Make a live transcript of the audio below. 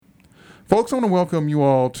Folks, I want to welcome you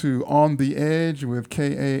all to On the Edge with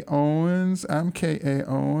K.A. Owens. I'm K.A.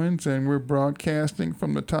 Owens, and we're broadcasting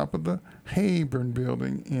from the top of the Hayburn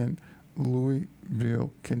Building in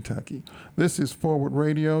Louisville, Kentucky. This is Forward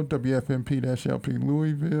Radio, WFMP-LP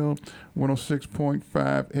Louisville, 106.5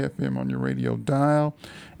 FM on your radio dial.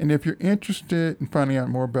 And if you're interested in finding out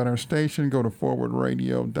more about our station, go to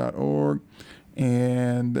forwardradio.org,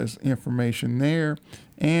 and there's information there.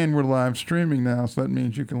 And we're live streaming now, so that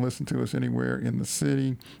means you can listen to us anywhere in the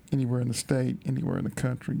city, anywhere in the state, anywhere in the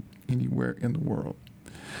country, anywhere in the world.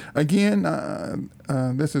 Again,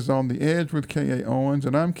 this is On the Edge with K.A. Owens,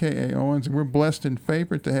 and I'm K.A. Owens, and we're blessed and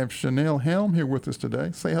favored to have Chanel Helm here with us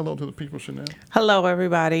today. Say hello to the people, Chanel. Hello,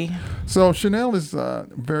 everybody. So Chanel is a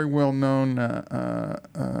very well-known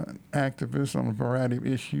activist on a variety of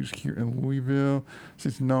issues here in Louisville.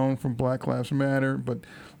 She's known for Black Lives Matter, but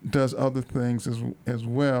does other things as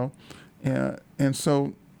well. And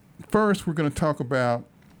so first we're going to talk about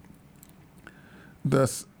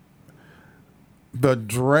the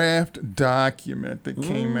draft document that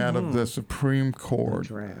came out of the Supreme Court,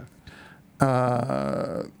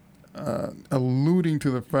 alluding to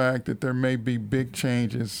the fact that there may be big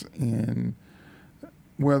changes in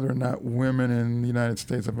whether or not women in the United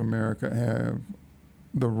States of America have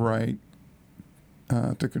the right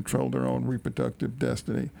to control their own reproductive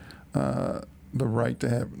destiny, the right to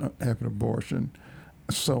have an abortion,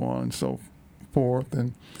 so on and so forth.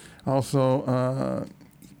 And also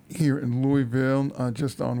here in Louisville,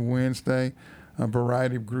 just on Wednesday, a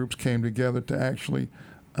variety of groups came together to actually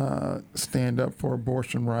stand up for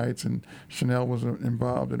abortion rights, and Chanel was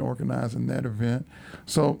involved in organizing that event.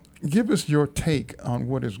 So give us your take on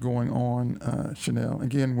what is going on, Chanel.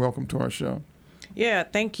 Again, welcome to our show. Yeah,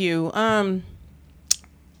 thank you.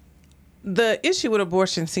 The issue with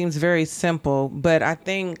abortion seems very simple, but I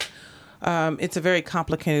think it's a very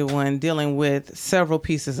complicated one dealing with several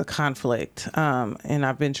pieces of conflict. And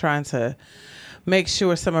I've been trying to make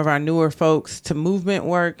sure some of our newer folks to movement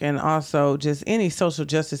work and also just any social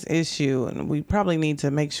justice issue. And we probably need to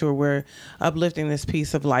make sure we're uplifting this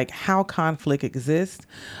piece of like how conflict exists.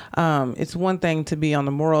 It's one thing to be on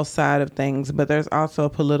the moral side of things, but there's also a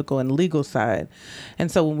political and legal side.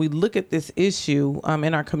 And so when we look at this issue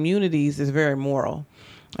in our communities, it's very moral.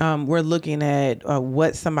 We're looking at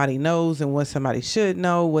what somebody knows and what somebody should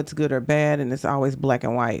know, what's good or bad, and it's always black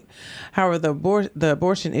and white. However, the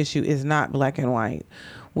abortion issue is not black and white.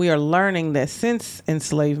 We are learning that since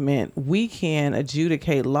enslavement, we can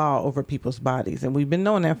adjudicate law over people's bodies, and we've been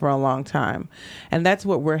knowing that for a long time. And that's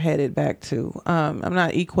what we're headed back to. I'm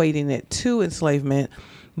not equating it to enslavement,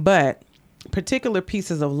 but particular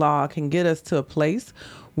pieces of law can get us to a place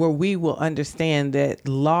where we will understand that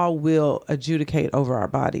law will adjudicate over our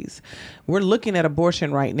bodies. We're looking at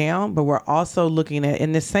abortion right now, but we're also looking at,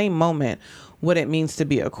 in the same moment, what it means to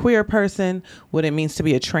be a queer person, what it means to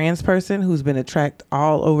be a trans person who's been attacked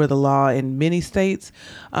all over the law in many states.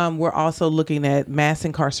 We're also looking at mass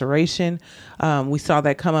incarceration. We saw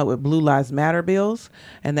that come up with Blue Lives Matter bills,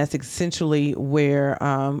 and that's essentially where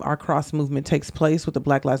our cross movement takes place with the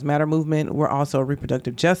Black Lives Matter movement. We're also a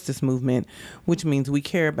reproductive justice movement, which means we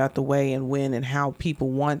care about the way and when and how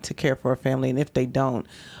people want to care for a family and if they don't,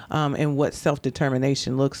 and what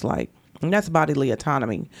self-determination looks like. And that's bodily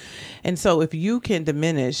autonomy. And so if you can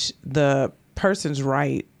diminish the person's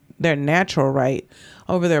right, their natural right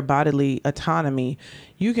over their bodily autonomy,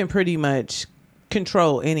 you can pretty much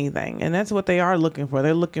control anything. And that's what they are looking for.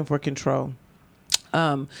 They're looking for control.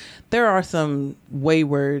 There are some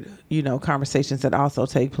wayward, conversations that also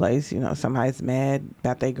take place. Somebody's mad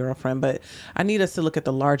about their girlfriend, but I need us to look at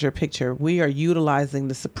the larger picture. We are utilizing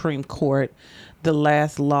the Supreme Court, the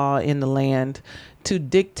last law in the land, to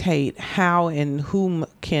dictate how and whom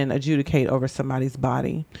can adjudicate over somebody's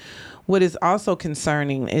body. What is also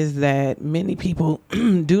concerning is that many people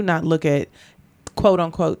do not look at quote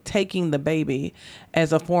unquote taking the baby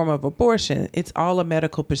as a form of abortion. It's all a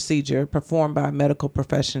medical procedure performed by a medical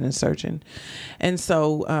profession and surgeon. And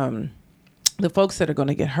so the folks that are going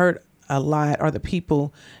to get hurt a lot are the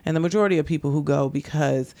people, and the majority of people who go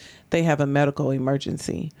because they have a medical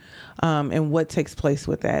emergency. And what takes place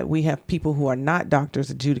with that? We have people who are not doctors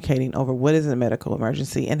adjudicating over what is a medical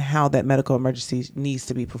emergency and how that medical emergency needs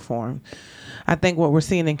to be performed. I think what we're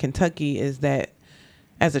seeing in Kentucky is that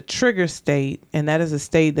as a trigger state, and that is a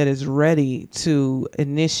state that is ready to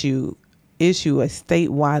issue a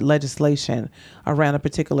statewide legislation around a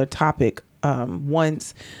particular topic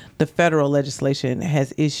once the federal legislation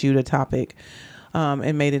has issued a topic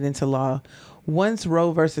and made it into law. Once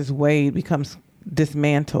Roe versus Wade becomes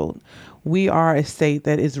dismantled, we are a state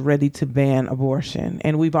that is ready to ban abortion,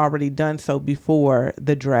 and we've already done so before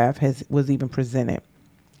the draft was even presented.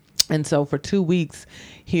 And so for 2 weeks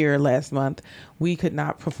here last month, we could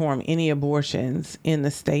not perform any abortions in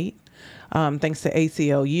the state, thanks to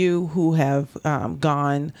ACLU, who have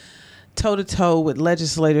gone toe-to-toe with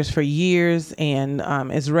legislators for years and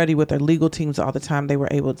is ready with their legal teams all the time. They were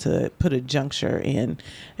able to put a juncture in,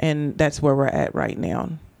 and that's where we're at right now,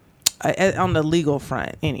 on the legal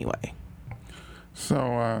front anyway. So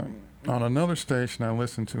on another station, I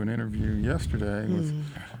listened to an interview yesterday with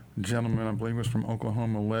a gentleman, I believe was from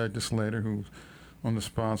Oklahoma, legislator who's on the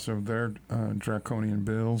sponsor of their draconian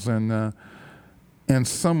bills, and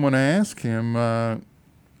someone asked him, if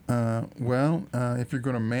you're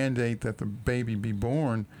going to mandate that the baby be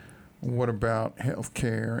born, what about health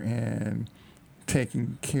care and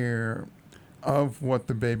taking care of what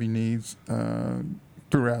the baby needs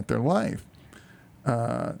throughout their life?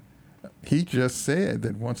 He just said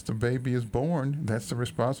that once the baby is born, that's the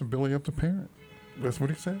responsibility of the parent. That's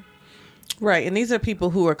what he said. Right. And these are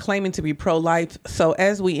people who are claiming to be pro-life. So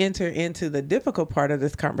as we enter into the difficult part of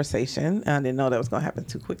this conversation, I didn't know that was going to happen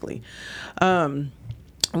too quickly.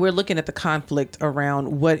 We're looking at the conflict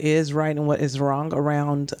around what is right and what is wrong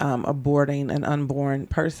around aborting an unborn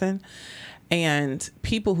person. And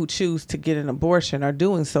people who choose to get an abortion are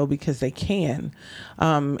doing so because they can.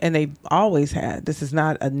 And they've always had. This is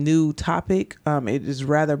not a new topic. It is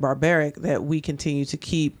rather barbaric that we continue to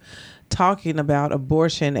keep talking about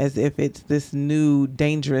abortion as if it's this new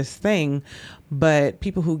dangerous thing. But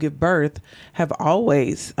people who give birth have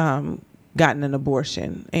always gotten an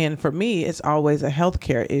abortion. And for me, it's always a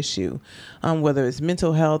healthcare issue, whether it's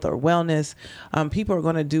mental health or wellness. People are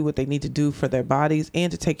going to do what they need to do for their bodies and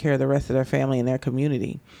to take care of the rest of their family and their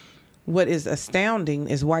community. What is astounding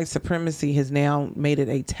is white supremacy has now made it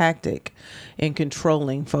a tactic in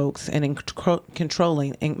controlling folks and in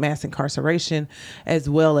controlling mass incarceration, as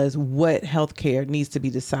well as what healthcare needs to be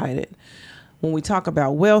decided. When we talk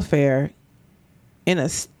about welfare in a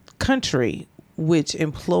country which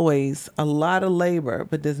employs a lot of labor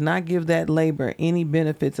but does not give that labor any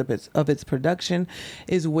benefits of its production,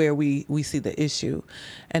 is where we see the issue.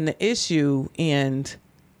 And the issue in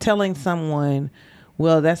telling someone,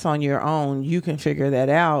 well, that's on your own, you can figure that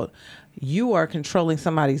out. You are controlling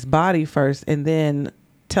somebody's body first and then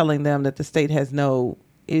telling them that the state has no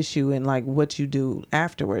issue in like what you do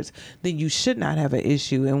afterwards. Then you should not have an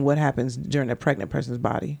issue in what happens during a pregnant person's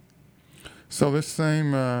body. So this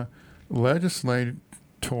same legislator,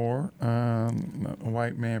 a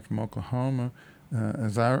white man from Oklahoma,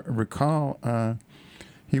 as I recall,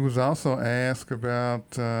 he was also asked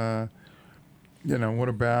about, what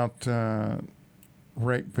about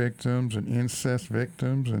rape victims and incest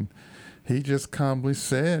victims, and he just calmly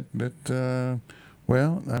said that,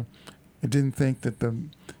 he didn't think that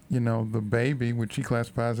the baby, which he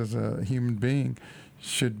classifies as a human being,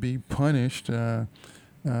 should be punished. You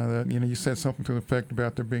said something to the effect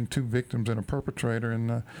about there being two victims and a perpetrator,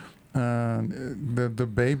 and the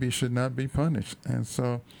baby should not be punished. And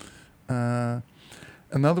so,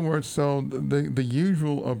 in other words, so the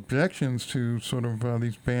usual objections to sort of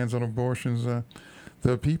these bans on abortions,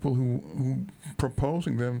 the people who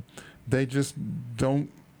proposing them, they just don't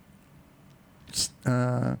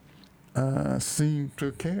seem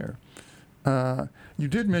to care. You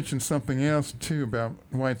did mention something else too about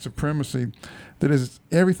white supremacy. That is,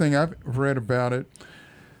 everything I've read about it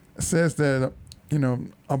says that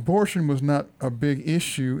abortion was not a big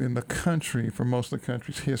issue in the country for most of the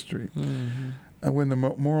country's history. Mm-hmm. When the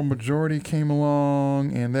moral majority came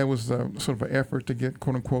along, and there was a sort of an effort to get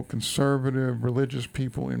quote unquote conservative religious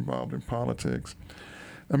people involved in politics.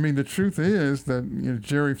 I mean, the truth is that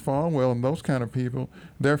Jerry Falwell and those kind of people,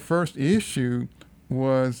 their first issue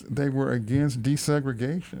was they were against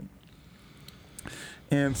desegregation.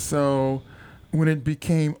 And so when it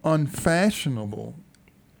became unfashionable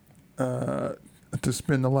to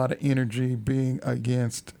spend a lot of energy being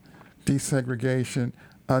against desegregation,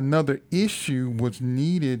 another issue was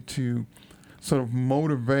needed to sort of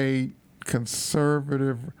motivate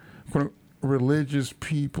conservative religious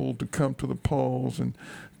people to come to the polls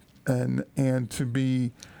and to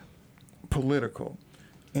be political.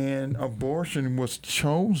 And abortion was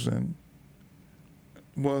chosen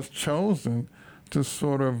to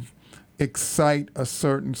sort of excite a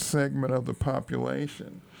certain segment of the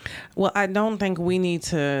population. Well, I don't think we need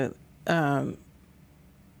to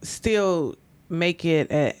still make it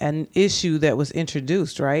an issue that was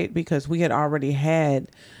introduced, right? Because we had already had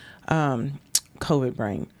COVID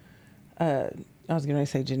brain. I was going to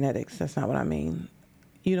say genetics. That's not what I mean.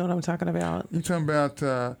 You know what I'm talking about? You're talking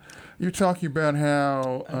about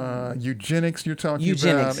how eugenics. You're talking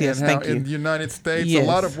Eugenics, about yes, and how thank you. in the United States, a Yes.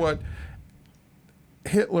 lot of what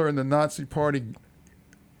Hitler and the Nazi Party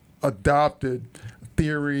adopted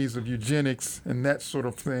theories of eugenics and that sort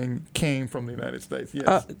of thing came from the United States.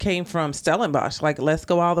 Yes. Came from Stellenbosch. Like, let's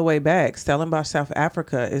go all the way back. Stellenbosch, South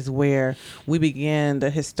Africa, is where we began the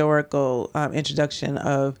historical introduction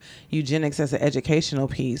of eugenics as an educational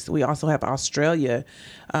piece. We also have Australia,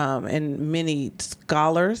 and many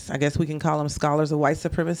scholars, I guess we can call them scholars of white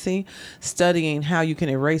supremacy, studying how you can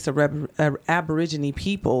erase a Aborigine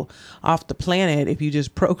people off the planet if you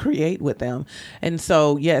just procreate with them. And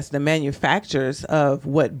so, yes, the manufacturers of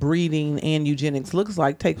what breeding and eugenics looks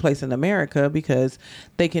like take place in America because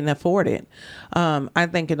they can afford it. I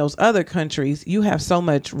think in those other countries, you have so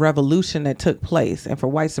much revolution that took place. And for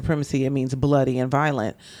white supremacy, it means bloody and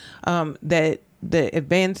violent, that the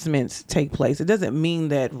advancements take place. It doesn't mean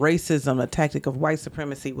that racism, a tactic of white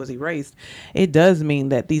supremacy, was erased. It does mean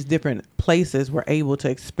that these different places were able to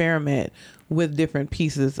experiment with different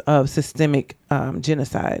pieces of systemic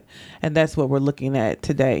genocide. And that's what we're looking at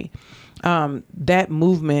today. That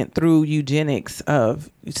movement through eugenics of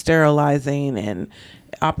sterilizing and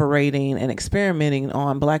operating and experimenting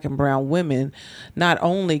on Black and brown women not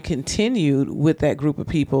only continued with that group of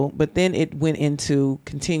people, but then it went into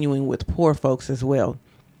continuing with poor folks as well.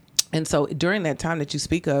 And so during that time that you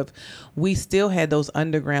speak of, we still had those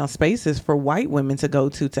underground spaces for white women to go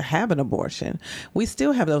to have an abortion. We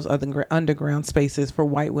still have those other underground spaces for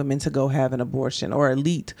white women to go have an abortion, or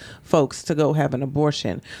elite folks to go have an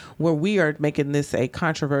abortion. Where we are making this a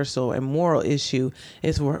controversial and moral issue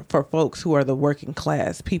is for folks who are the working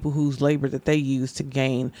class, people whose labor that they use to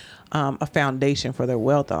gain a foundation for their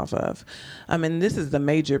wealth off of. And this is the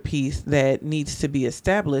major piece that needs to be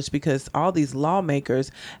established, because all these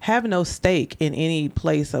lawmakers have no stake in any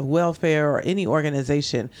place of welfare or any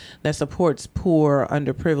organization that supports poor,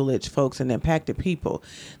 underprivileged folks and impacted people.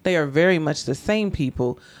 They are very much the same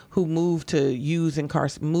people who move to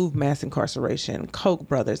move mass incarceration, Koch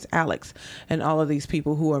brothers, Alex, and all of these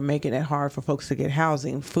people who are making it hard for folks to get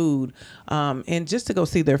housing, food, and just to go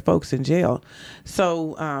see their folks in jail.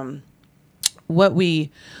 So what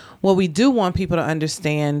we do want people to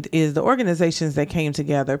understand is the organizations that came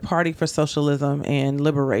together: Party for Socialism and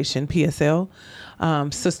Liberation, PSL,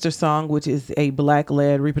 Sister Song, which is a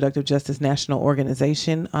Black-led reproductive justice national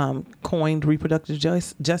organization, coined reproductive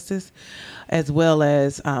justice, as well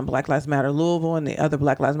as Black Lives Matter Louisville and the other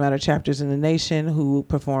Black Lives Matter chapters in the nation who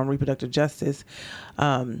perform reproductive justice.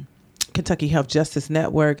 Kentucky Health Justice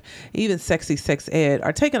Network, even Sexy Sex Ed,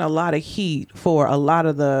 are taking a lot of heat for a lot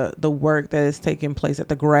of the work that is taking place at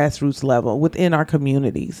the grassroots level within our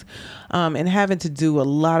communities, and having to do a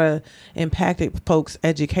lot of impacted folks'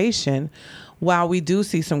 education. While we do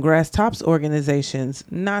see some grass tops organizations,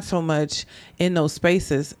 not so much in those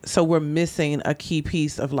spaces. So we're missing a key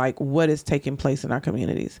piece of like what is taking place in our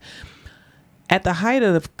communities. At the height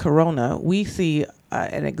of Corona, we see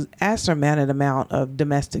an exacerbated amount of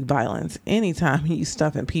domestic violence. Anytime you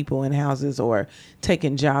stuffing people in houses or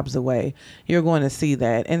taking jobs away, you're going to see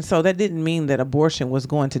that. And so that didn't mean that abortion was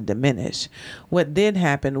going to diminish. What did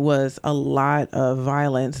happen was a lot of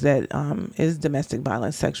violence that is domestic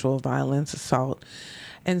violence, sexual violence, assault.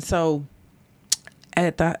 And so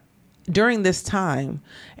during this time,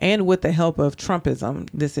 and with the help of Trumpism,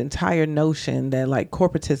 this entire notion that like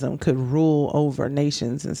corporatism could rule over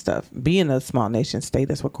nations and stuff, being a small nation state,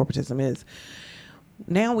 that's what corporatism is.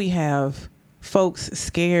 Now we have folks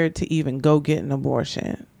scared to even go get an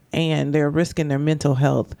abortion, and they're risking their mental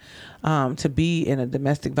health to be in a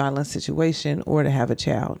domestic violence situation or to have a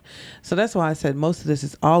child. So that's why I said most of this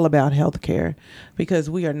is all about healthcare, because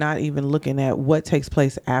we are not even looking at what takes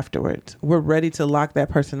place afterwards. We're ready to lock that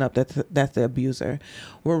person up that's the abuser.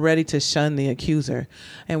 We're ready to shun the accuser,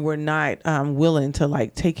 and we're not willing to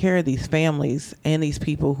like take care of these families and these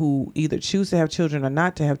people who either choose to have children or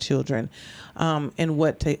not to have children, and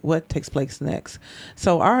what takes place next.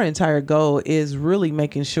 So our entire goal is really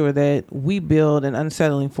making sure that we build an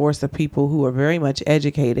unsettling force of people who are very much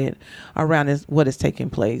educated around what is taking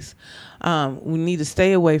place. We need to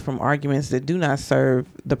stay away from arguments that do not serve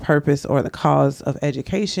the purpose or the cause of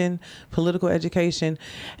education, political education,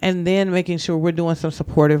 and then making sure we're doing some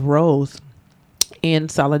supportive roles in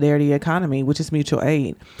Solidarity Economy, which is mutual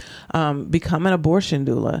aid. Become an abortion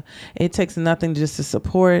doula. It takes nothing just to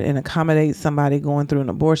support and accommodate somebody going through an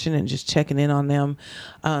abortion and just checking in on them.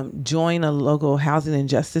 Join a local housing and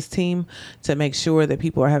justice team to make sure that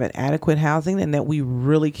people are having adequate housing and that we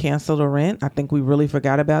really cancel the rent. I think we really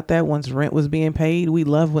forgot about that once rent was being paid. We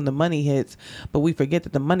love when the money hits, but we forget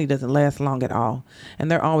that the money doesn't last long at all. And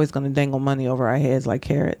they're always going to dangle money over our heads like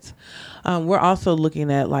carrots. We're also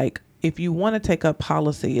looking at, like, if you want to take up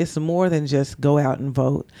policy, it's more than just go out and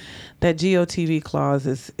vote. That GOTV clause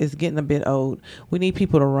is getting a bit old. We need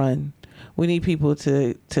people to run. We need people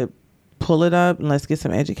to pull it up, and let's get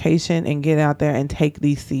some education and get out there and take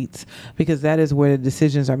these seats, because that is where the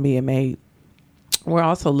decisions are being made. We're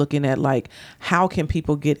also looking at, like, how can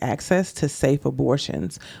people get access to safe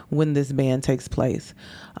abortions when this ban takes place?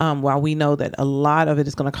 While we know that a lot of it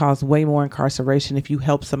is going to cause way more incarceration if you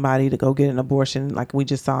help somebody to go get an abortion, like we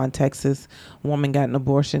just saw in Texas, a woman got an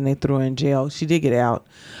abortion, they threw her in jail. She did get out.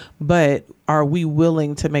 But are we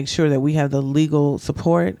willing to make sure that we have the legal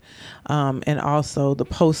support and also the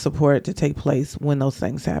post support to take place when those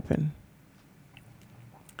things happen?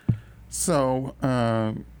 So,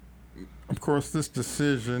 of course, this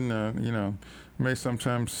decision, may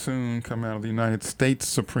sometime soon come out of the United States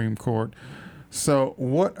Supreme Court. So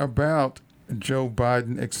what about Joe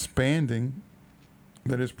Biden expanding,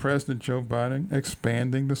 that is President Joe Biden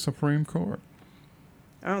expanding the Supreme Court?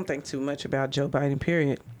 I don't think too much about Joe Biden,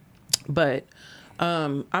 period. But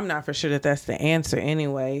I'm not for sure that that's the answer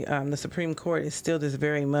anyway. The Supreme Court is still this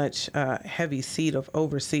very much heavy seat of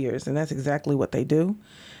overseers, and that's exactly what they do.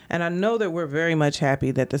 And I know that we're very much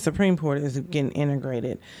happy that the Supreme Court is getting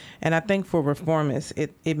integrated. And I think for reformists,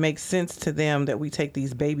 it makes sense to them that we take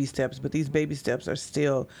these baby steps, but these baby steps are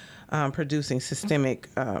still producing systemic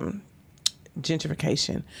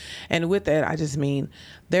gentrification. And with that, I just mean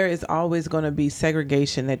there is always going to be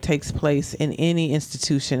segregation that takes place in any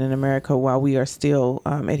institution in America while we are still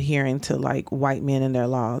adhering to, like, white men and their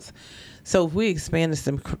laws. So if we expand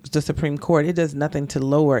the Supreme Court, it does nothing to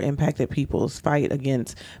lower impacted people's fight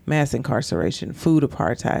against mass incarceration, food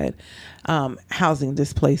apartheid, housing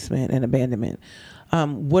displacement, and abandonment.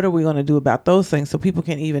 What are we going to do about those things so people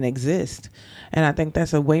can even exist? And I think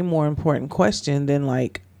that's a way more important question than,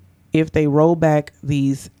 like, if they roll back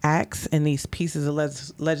these acts and these pieces of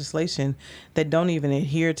legislation that don't even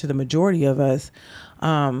adhere to the majority of us,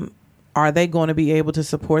 are they going to be able to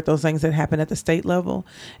support those things that happen at the state level?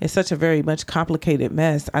 It's such a very much complicated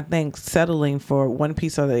mess. I think settling for one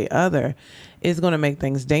piece or the other is going to make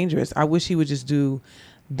things dangerous. I wish he would just do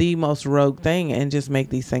the most rogue thing and just make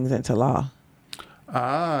these things into law.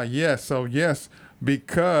 Yes. So, yes,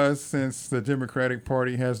 because since the Democratic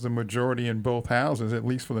Party has the majority in both houses, at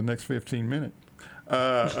least for the next 15 minutes,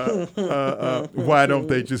 why don't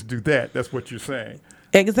they just do that? That's what you're saying.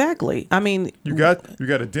 Exactly. I mean, you got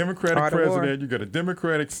a Democratic president, you got a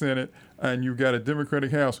Democratic Senate, and you got a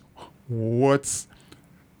Democratic House. What's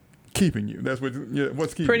keeping you? That's what's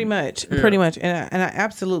keeping pretty you. Much, yeah. Pretty much, and I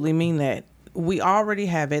absolutely mean that. We already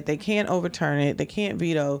have it. They can't overturn it. They can't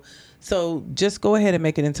veto. So just go ahead and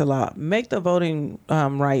make it into law. Make the voting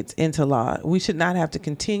rights into law. We should not have to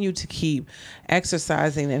continue to keep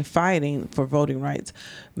exercising and fighting for voting rights.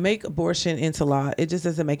 Make abortion into law. It just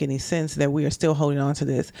doesn't make any sense that we are still holding on to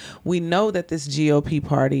this. We know that this GOP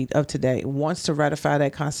party of today wants to ratify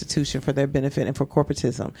that Constitution for their benefit and for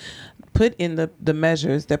corporatism. Put in the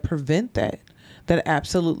measures that prevent that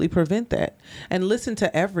absolutely prevent that. And listen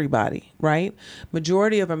to everybody, right?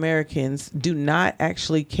 Majority of Americans do not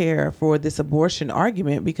actually care for this abortion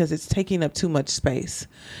argument because it's taking up too much space.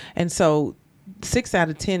 And so 6 out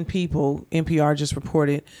of 10 people, NPR just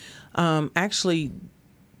reported, actually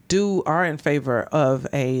are in favor of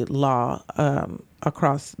a law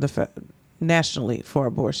across nationally for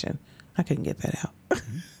abortion. I couldn't get that out.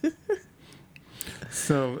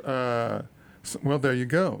 So, well, there you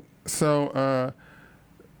go. So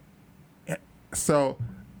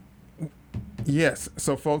yes.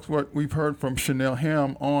 So, folks, what we've heard from Chanel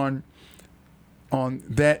Helm on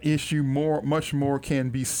that issue, much more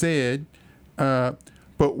can be said. But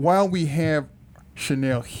while we have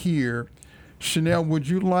Chanel here, Chanel, would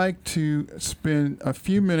you like to spend a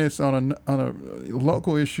few minutes on a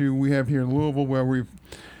local issue we have here in Louisville, where we've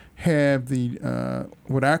have the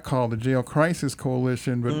what I call the Jail Crisis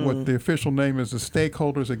Coalition, but what the official name is the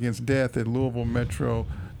Stakeholders Against Death at Louisville Metro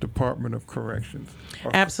Department of Corrections.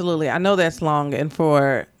 Absolutely. I know that's long, and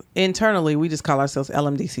for internally, we just call ourselves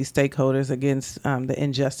LMDC Stakeholders Against the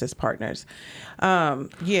Injustice Partners.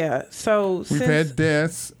 So we've had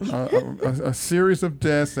deaths, a series of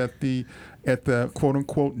deaths at the quote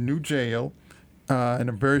unquote new jail. in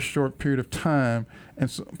a very short period of time. And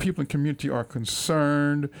so people in the community are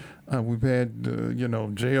concerned. We've had,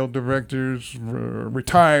 jail directors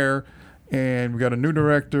retire, and we got a new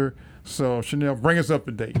director. So Chanel, bring us up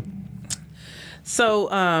to date. So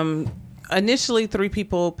initially, 3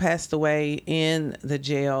 people passed away in the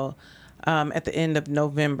jail at the end of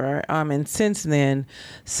November. And since then,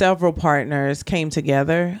 several partners came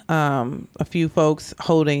together, a few folks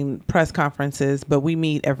holding press conferences, but we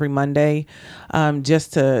meet every Monday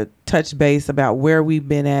just to touch base about where we've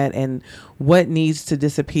been at and what needs to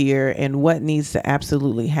disappear and what needs to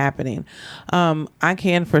absolutely happening. I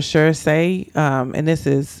can for sure say, and this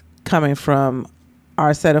is coming from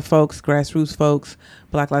our set of folks, grassroots folks,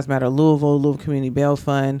 Black Lives Matter Louisville Community Bail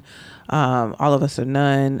Fund, All of Us or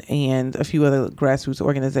None, and a few other grassroots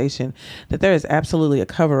organizations, that there is absolutely a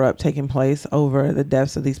cover-up taking place over the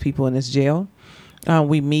deaths of these people in this jail.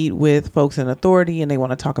 We meet with folks in authority, and they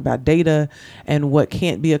want to talk about data and what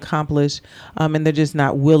can't be accomplished, and they're just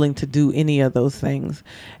not willing to do any of those things.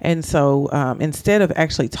 And so instead of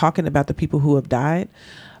actually talking about the people who have died,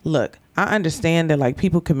 look, I understand that like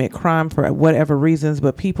people commit crime for whatever reasons,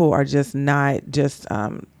 but people are just not just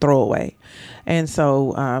throwaway. And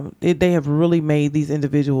so they have really made these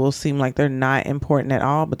individuals seem like they're not important at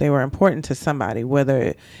all, but they were important to somebody,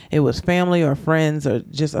 whether it was family or friends or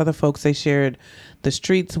just other folks they shared the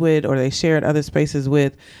streets with or they shared other spaces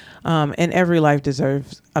with. And every life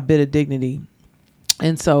deserves a bit of dignity.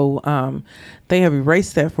 And so they have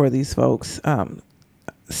erased that for these folks.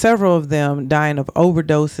 Several of them dying of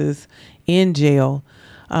overdoses in jail.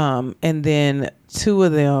 And then 2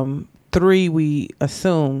 of them, 3 we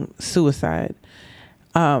assume suicide.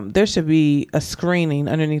 There should be a screening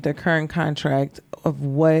underneath their current contract of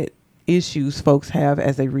what issues folks have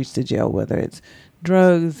as they reach the jail, whether it's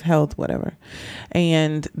drugs, health, whatever.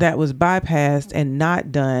 And that was bypassed and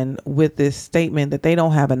not done with this statement that they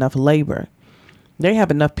don't have enough labor. They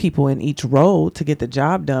have enough people in each role to get the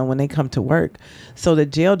job done when they come to work. So the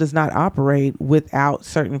jail does not operate without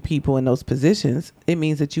certain people in those positions. It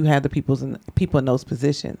means that you have the people in those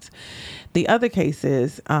positions. The other case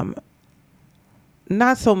is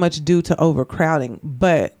not so much due to overcrowding,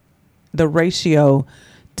 but the ratio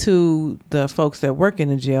to the folks that work in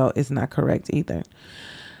the jail is not correct either.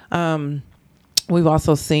 We've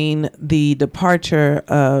also seen the departure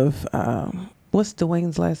of, what's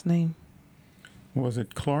Dwayne's last name? Was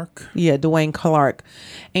it Clark? Yeah, Dwayne Clark.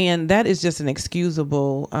 And that is just an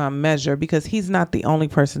excusable measure because he's not the only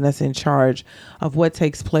person that's in charge of what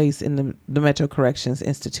takes place in the Metro Corrections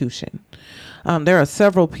Institution. There are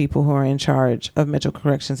several people who are in charge of Metro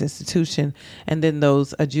Corrections Institution and then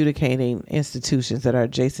those adjudicating institutions that are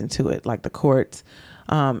adjacent to it, like the courts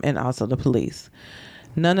and also the police.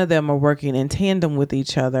 None of them are working in tandem with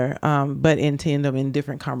each other, but in tandem in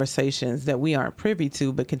different conversations that we aren't privy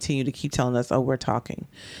to, but continue to keep telling us, oh, we're talking.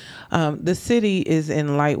 The city is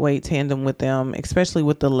in lightweight tandem with them, especially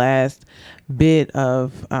with the last bit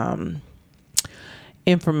of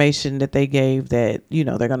information that they gave that,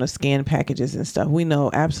 they're going to scan packages and stuff. We know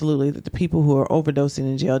absolutely that the people who are overdosing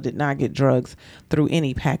in jail did not get drugs through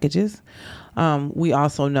any packages. We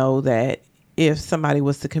also know that if somebody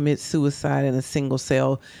was to commit suicide in a single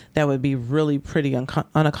cell, that would be really pretty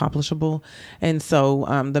unaccomplishable. And so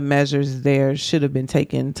the measures there should have been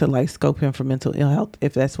taken to scope him for mental ill health,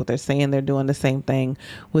 if that's what they're saying. They're doing the same thing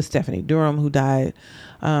with Stephanie Durham, who died.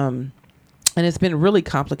 And it's been really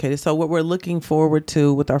complicated. So what we're looking forward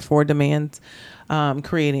to with our 4 demands,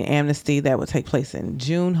 creating amnesty that will take place in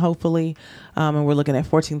June, hopefully. And we're looking at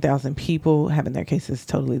 14,000 people having their cases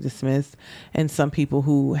totally dismissed and some people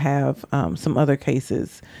who have some other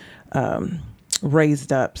cases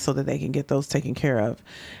raised up so that they can get those taken care of.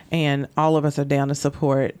 And all of us are down to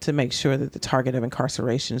support to make sure that the target of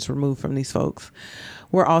incarceration is removed from these folks.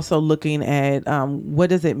 We're also looking at what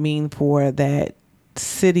does it mean for that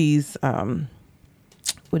city's,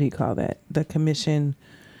 what do you call that? The commission,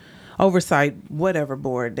 oversight, whatever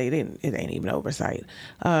board, it ain't even oversight.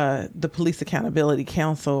 The Police Accountability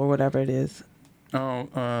Council or whatever it is. Oh,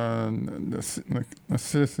 the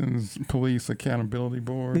Citizens Police Accountability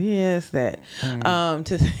Board. Yes, that.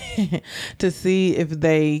 To see if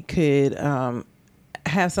they could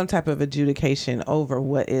have some type of adjudication over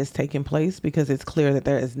what is taking place, because it's clear that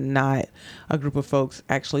there is not a group of folks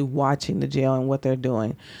actually watching the jail and what they're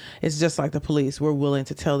doing. It's just like the police. We're willing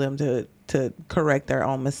to tell them to correct their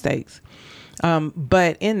own mistakes.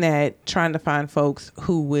 But in that, trying to find folks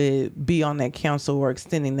who would be on that council or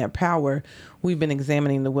extending their power, we've been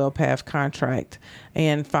examining the WellPath contract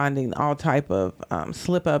and finding all type of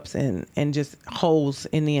slip-ups and just holes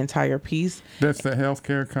in the entire piece. That's the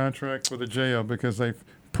healthcare contract for the jail, because they've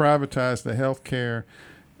privatized the health care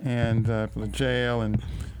and for the jail, and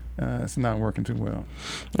it's not working too well.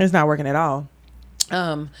 It's not working at all.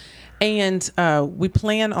 And we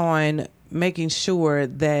plan on making sure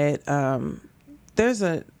that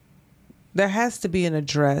there has to be an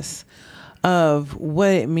address of what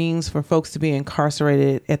it means for folks to be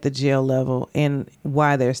incarcerated at the jail level and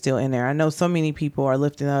why they're still in there. I know so many people are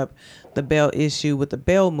lifting up the bail issue with the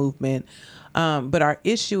bail movement, but our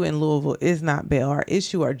issue in Louisville is not bail. Our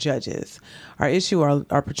issue are judges. Our issue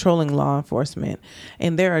are patrolling law enforcement.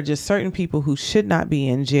 And there are just certain people who should not be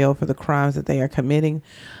in jail for the crimes that they are committing,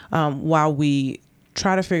 while we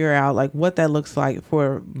try to figure out like what that looks like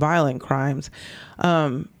for violent crimes.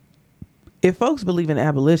 If folks believe in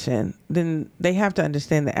abolition, then they have to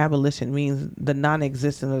understand that abolition means the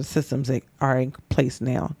non-existence of the systems that are in place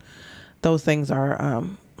now. Those things are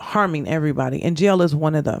harming everybody, and jail is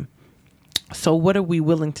one of them. So what are we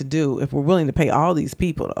willing to do if we're willing to pay all these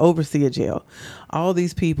people to oversee a jail, all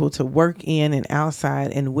these people to work in and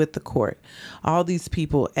outside and with the court, all these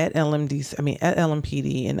people at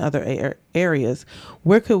LMPD and other areas?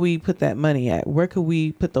 Where could we put that money at? Where could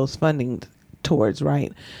we put those funding towards,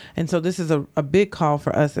 right? And so this is a big call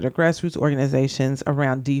for us that are grassroots organizations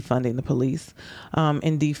around defunding the police,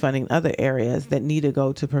 and defunding other areas that need to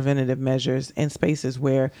go to preventative measures and spaces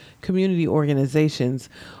where community organizations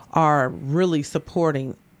are really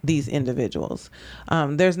supporting these individuals.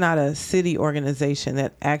 There's not a city organization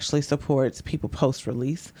that actually supports people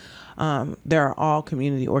post-release. There are all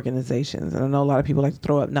community organizations. And I know a lot of people like to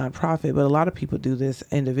throw up nonprofit, but a lot of people do this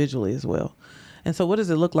individually as well. And so what does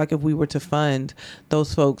it look like if we were to fund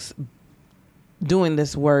those folks doing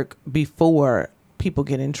this work before people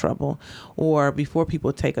get in trouble or before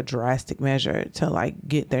people take a drastic measure to like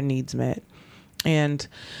get their needs met? And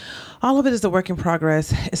all of it is a work in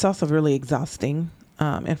progress. It's also really exhausting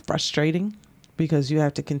and frustrating because you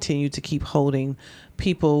have to continue to keep holding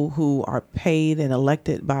people who are paid and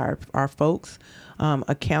elected by our folks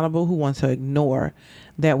accountable, who want to ignore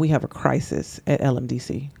that we have a crisis at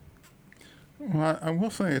LMDC. Well, I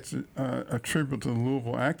will say it's a tribute to the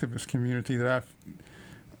Louisville activist community that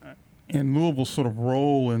in Louisville's sort of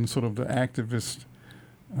role in sort of the activist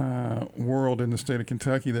world in the state of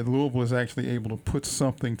Kentucky, that Louisville is actually able to put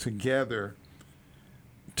something together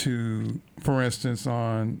to, for instance,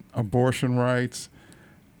 on abortion rights.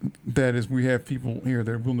 That is, we have people here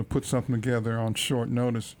that are willing to put something together on short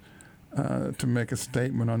notice to make a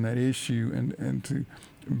statement on that issue and to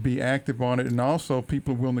be active on it. And also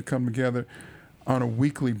people are willing to come together on a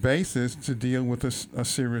weekly basis to deal with a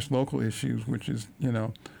serious local issues, which is,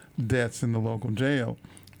 deaths in the local jail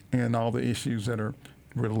and all the issues that are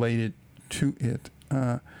related to it.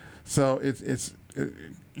 So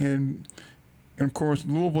and of course,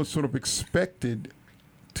 Louisville is sort of expected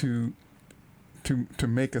to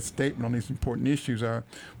make a statement on these important issues. I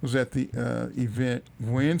was at the event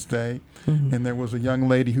Wednesday, and there was a young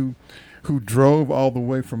lady who drove all the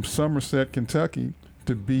way from Somerset, Kentucky,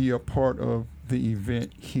 to be a part of the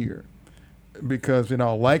event here, because in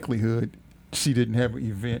all likelihood, she didn't have an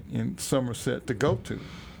event in Somerset to go to.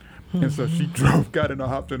 And so she got in and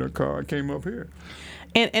hopped in her car and came up here.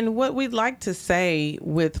 And what we'd like to say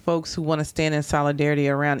with folks who want to stand in solidarity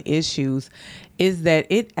around issues is that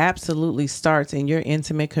it absolutely starts in your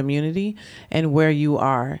intimate community and where you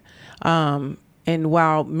are. And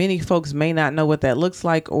while many folks may not know what that looks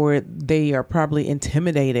like, or they are probably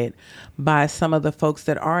intimidated by some of the folks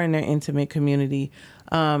that are in their intimate community,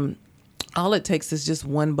 all it takes is just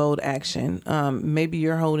one bold action. Maybe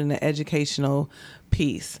you're holding an educational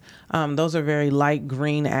piece. Those are very light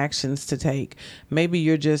green actions to take. Maybe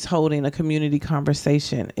you're just holding a community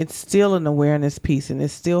conversation. It's still an awareness piece, and it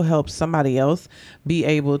still helps somebody else be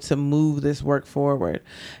able to move this work forward.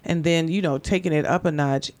 And then, taking it up a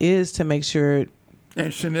notch is to make sure.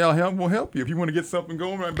 And Chanel will help you. If you want to get something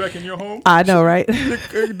going right back in your home. I know, right?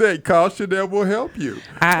 They call Chanel will help you.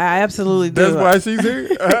 I absolutely do. That's why she's here.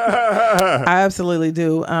 I absolutely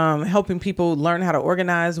do. Helping people learn how to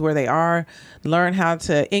organize where they are, learn how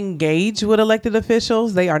to engage with elected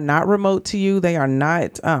officials. They are not remote to you. They are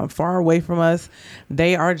not far away from us.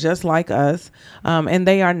 They are just like us. And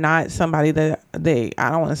they are not somebody that I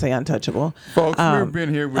don't want to say untouchable. Folks, we've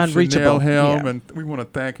been here with unreachable. Chanel Helm, yeah. and we want to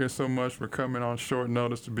thank her so much for coming on short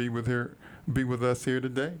notice to be with us here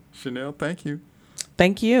today. Chanel, thank you.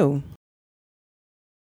 Thank you.